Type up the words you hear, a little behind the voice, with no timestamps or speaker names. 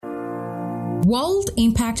World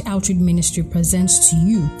Impact Outreach Ministry presents to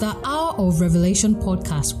you the Hour of Revelation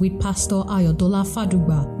podcast with Pastor Ayodola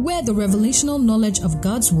Fadugba, where the revelational knowledge of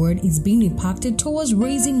God's Word is being impacted towards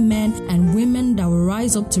raising men and women that will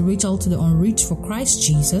rise up to reach out to the unreached for Christ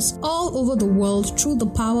Jesus all over the world through the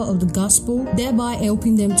power of the gospel, thereby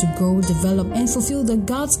helping them to grow, develop, and fulfill the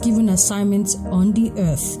God's given assignments on the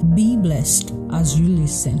earth. Be blessed as you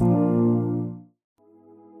listen.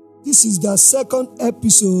 This is the second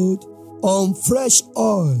episode on fresh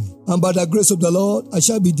oil, and by the grace of the Lord, I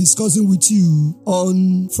shall be discussing with you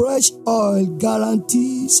on fresh oil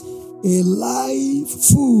guarantees a life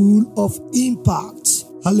full of impact.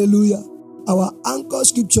 Hallelujah. Our anchor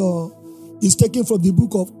scripture is taken from the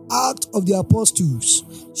book of Acts of the Apostles,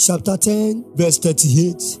 chapter 10, verse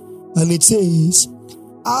 38, and it says,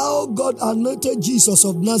 "How God anointed Jesus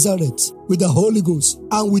of Nazareth with the Holy Ghost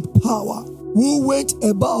and with power, who went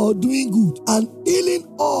about doing good and healing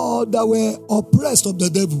all that were oppressed of the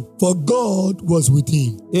devil, for God was with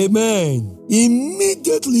him." Amen.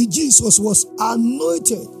 Immediately Jesus was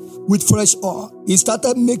anointed with fresh oil. He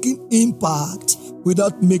started making impact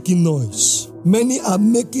without making noise. Many are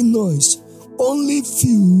making noise. Only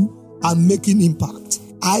few are making impact.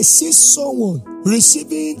 I see someone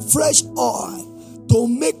receiving fresh oil to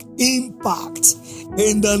make impact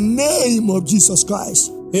in the name of Jesus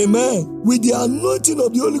Christ. Amen. With the anointing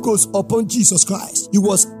of the Holy Ghost upon Jesus Christ, he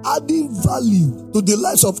was adding value to the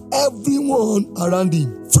lives of everyone around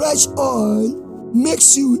him. Fresh oil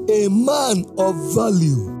makes you a man of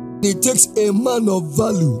value. It takes a man of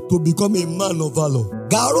value to become a man of valor.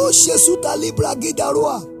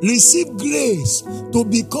 Receive grace to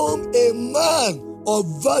become a man of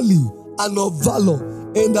value and of valor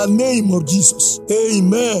in the name of Jesus.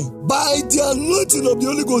 Amen. By the anointing of the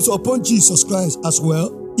Holy Ghost upon Jesus Christ as well,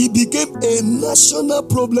 he became a national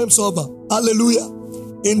problem solver. Hallelujah.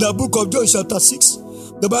 In the book of John chapter 6,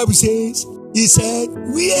 the Bible says, he said,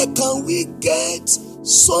 "Where can we get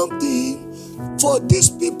something for these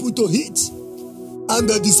people to eat?" And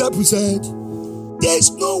the disciples said, "There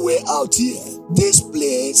is no way out here. This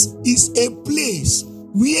place is a place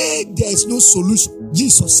where there is no solution."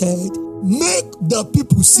 Jesus said, "Make the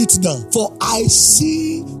people sit down, for I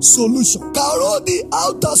see solution." Karodi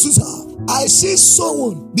Altasusa. I see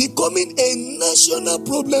someone becoming a national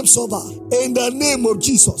problem solver in the name of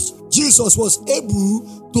Jesus. Jesus was able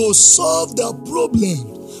to solve the problem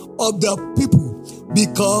of the people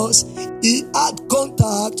because he had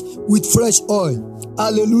contact with fresh oil.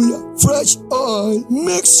 Hallelujah. Fresh oil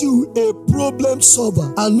makes you a problem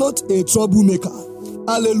solver and not a troublemaker.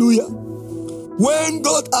 Hallelujah. When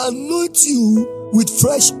God anoints you with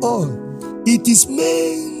fresh oil, it is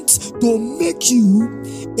meant to make you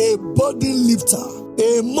a burden lifter,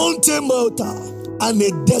 a mountain melter, and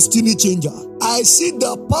a destiny changer. I see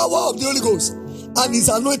the power of the Holy Ghost and his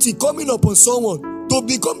anointing coming upon someone to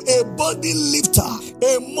become a burden lifter,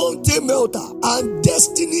 a mountain melter, and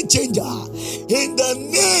destiny changer in the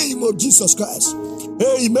name of Jesus Christ.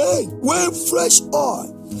 Amen. When fresh oil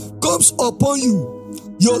comes upon you,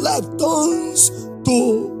 your life turns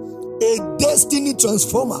to a destiny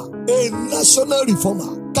transformer, a national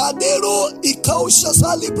reformer. Kadero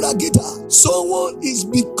Ikaoshasali Bragita. Someone is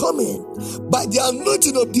becoming, by the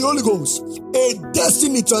anointing of the Holy Ghost, a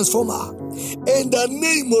destiny transformer in the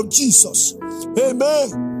name of Jesus.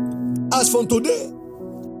 Amen. As from today,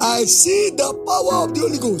 I see the power of the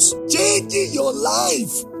Holy Ghost changing your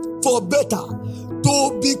life for better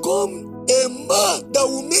to become a man that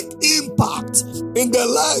will make impact in the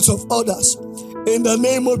lives of others. In the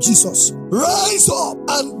name of Jesus, rise up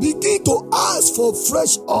and begin to ask for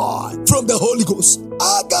fresh oil from the Holy Ghost.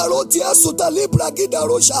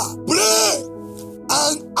 Pray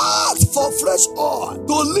and ask for fresh oil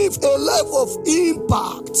to live a life of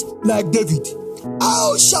impact like David.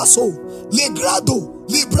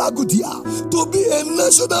 To be a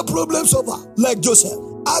national problem solver like Joseph.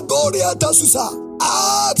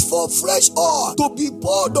 Ask for fresh oil to be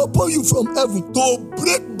poured upon you from heaven to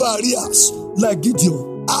break barriers like Gideon.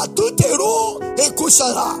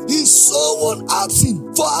 Is someone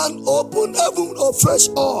asking for an open heaven of fresh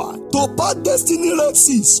oil to part destiny red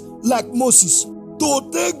seas like Moses, to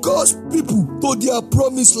take God's people to their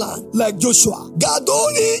promised land like Joshua.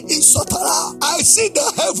 Gadoni in Sotara. I see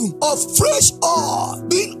the heaven of fresh oil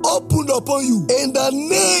being opened upon you in the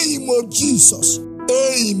name of Jesus.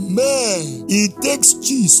 Amen. It takes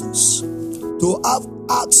Jesus to have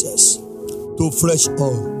access to fresh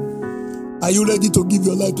oil. Are you ready to give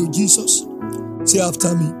your life to Jesus? Say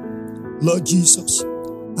after me, Lord Jesus,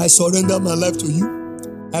 I surrender my life to you.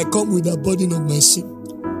 I come with the burden of my sin.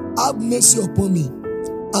 Have mercy upon me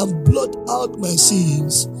and blot out my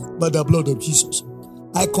sins by the blood of Jesus.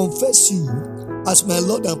 I confess you as my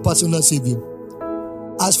Lord and personal Savior.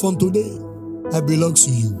 As from today, I belong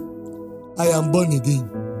to you. I am born again.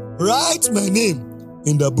 Write my name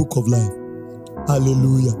in the book of life.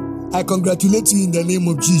 Hallelujah. I congratulate you in the name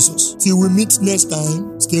of Jesus. Till we meet next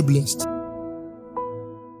time, stay blessed.